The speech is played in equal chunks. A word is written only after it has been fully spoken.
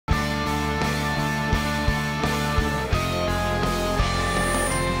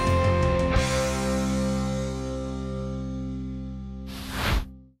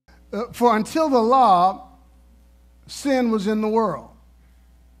For until the law, sin was in the world.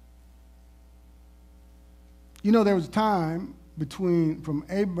 You know, there was a time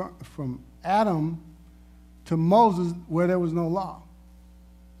from Adam to Moses where there was no law.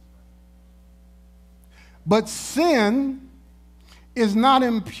 But sin is not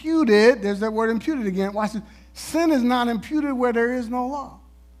imputed. There's that word imputed again. Watch this. Sin is not imputed where there is no law.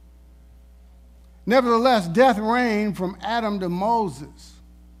 Nevertheless, death reigned from Adam to Moses.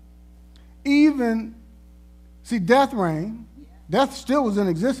 Death reigned. Death still was in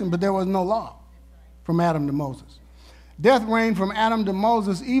existence, but there was no law from Adam to Moses. Death reigned from Adam to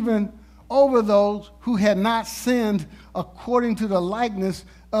Moses, even over those who had not sinned according to the likeness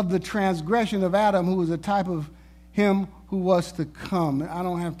of the transgression of Adam, who was a type of him who was to come. I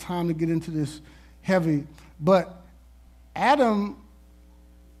don't have time to get into this heavy, but Adam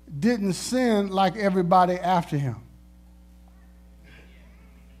didn't sin like everybody after him.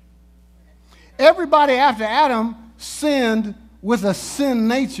 Everybody after Adam sinned with a sin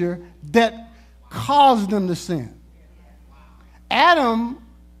nature that caused them to sin. Adam,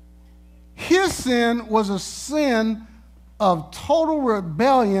 his sin was a sin of total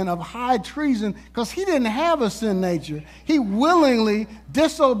rebellion, of high treason, because he didn't have a sin nature. He willingly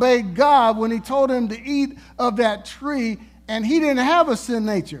disobeyed God when he told him to eat of that tree, and he didn't have a sin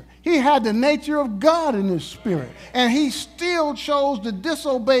nature. He had the nature of God in his spirit, and he still chose to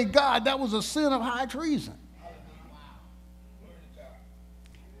disobey God. That was a sin of high treason.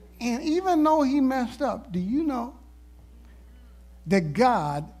 And even though he messed up, do you know that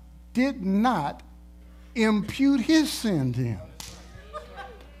God did not impute his sin to him?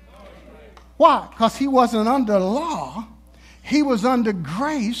 Why? Because he wasn't under law. He was under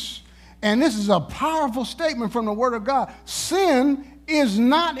grace. And this is a powerful statement from the Word of God. Sin is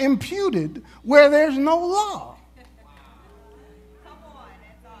not imputed where there's no law.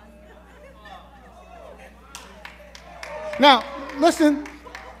 Now, listen,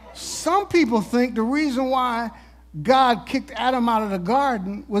 some people think the reason why God kicked Adam out of the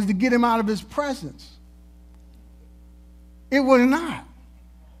garden was to get him out of his presence. It was not.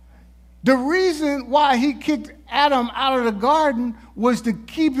 The reason why he kicked Adam out of the garden was to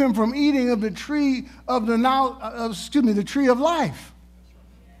keep him from eating of the tree of the tree of life.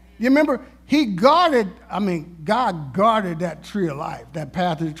 You remember, God guarded that tree of life, that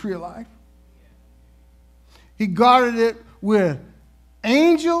path to the tree of life. He guarded it with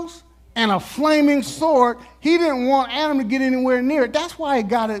angels and a flaming sword. He didn't want Adam to get anywhere near it. That's why he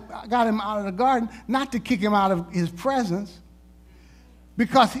got him out of the garden, not to kick him out of his presence,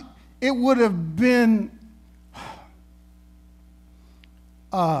 because it would have been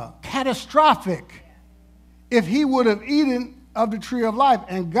catastrophic if he would have eaten of the tree of life,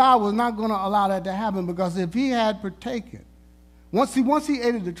 and God was not going to allow that to happen, because if he had partaken, once he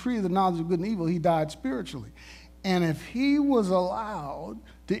ate of the tree of the knowledge of good and evil, he died spiritually. And if he was allowed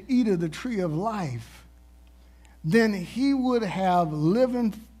to eat of the tree of life, then he would have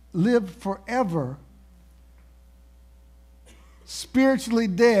lived forever, spiritually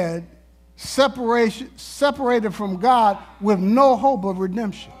dead, separated from God with no hope of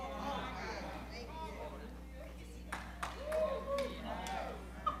redemption.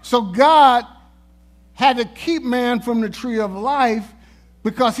 So God had to keep man from the tree of life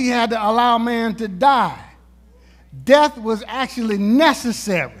because he had to allow man to die. Death was actually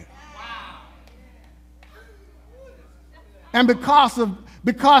necessary. And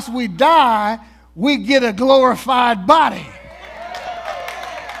because we die, we get a glorified body.